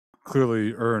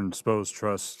clearly earned Spo's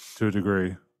trust to a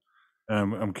degree.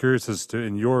 And I'm curious as to,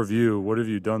 in your view, what have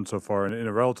you done so far in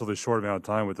a relatively short amount of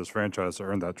time with this franchise to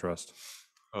earn that trust?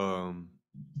 Um,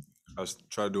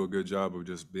 try to do a good job of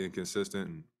just being consistent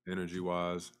and energy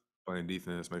wise, playing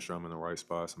defense, make sure I'm in the right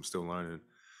spots. I'm still learning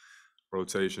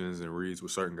rotations and reads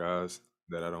with certain guys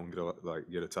that I don't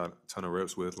get a ton of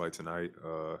reps with, like tonight.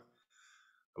 A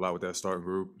lot with that starting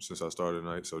group since I started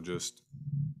tonight. So just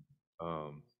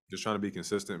trying to be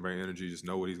consistent, bring energy, just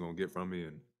know what he's gonna get from me,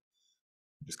 and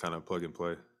just kind of plug and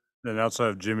play. And outside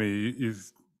of Jimmy,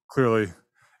 you've clearly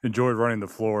enjoyed running the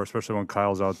floor, especially when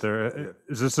Kyle's out there. Yeah.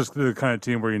 Is this just the kind of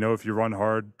team where you know if you run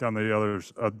hard down the other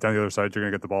side, you're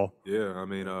gonna get the ball? Yeah, I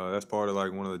mean, that's part of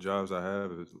like one of the jobs I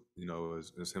have is,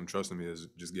 is him trusting me is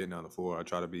just getting down the floor. I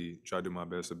try to do my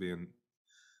best of being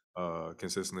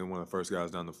consistently one of the first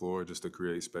guys down the floor just to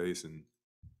create space and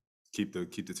keep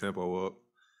the tempo up.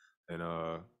 And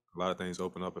a lot of things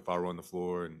open up if I run the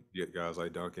floor and get guys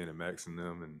like Duncan and Max and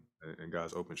them and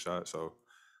guys open shots. So,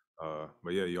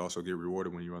 but yeah, you also get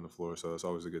rewarded when you run the floor, so it's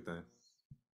always a good thing.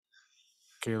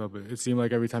 Caleb, it seemed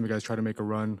like every time you guys try to make a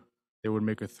run, they would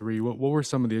make a three. What were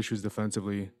some of the issues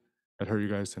defensively that hurt you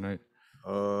guys tonight?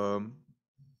 Um,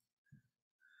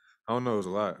 I don't know. It was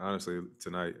a lot, honestly,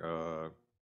 tonight.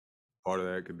 Part of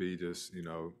that could be just,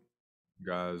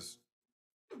 guys,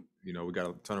 we got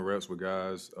a ton of reps with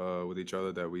guys with each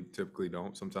other that we typically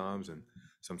don't sometimes. And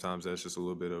sometimes that's just a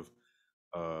little bit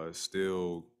of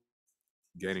still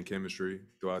gaining chemistry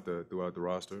throughout the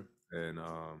roster. And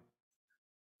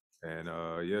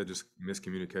yeah, just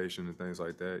miscommunication and things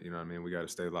like that. You know what I mean? We got to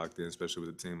stay locked in, especially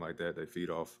with a team like that. They feed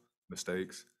off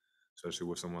mistakes, especially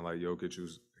with someone like Jokic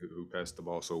who passed the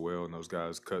ball so well, and those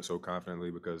guys cut so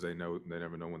confidently because they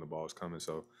never know when the ball's coming.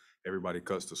 So everybody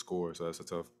cuts to score. So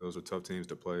those are tough teams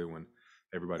to play when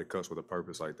everybody cuts with a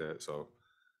purpose like that. So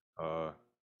uh,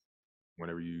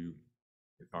 whenever you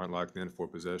aren't locked in for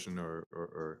possession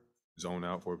or zone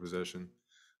out for possession,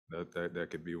 that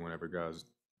could be whenever guys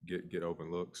get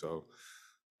open look. So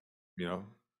you know,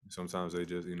 sometimes they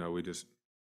just we just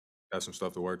have some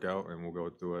stuff to work out, and we'll go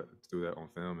through that on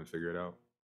film and figure it out.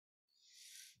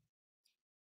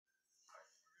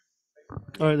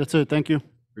 All right, that's it. Thank you.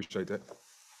 Appreciate that.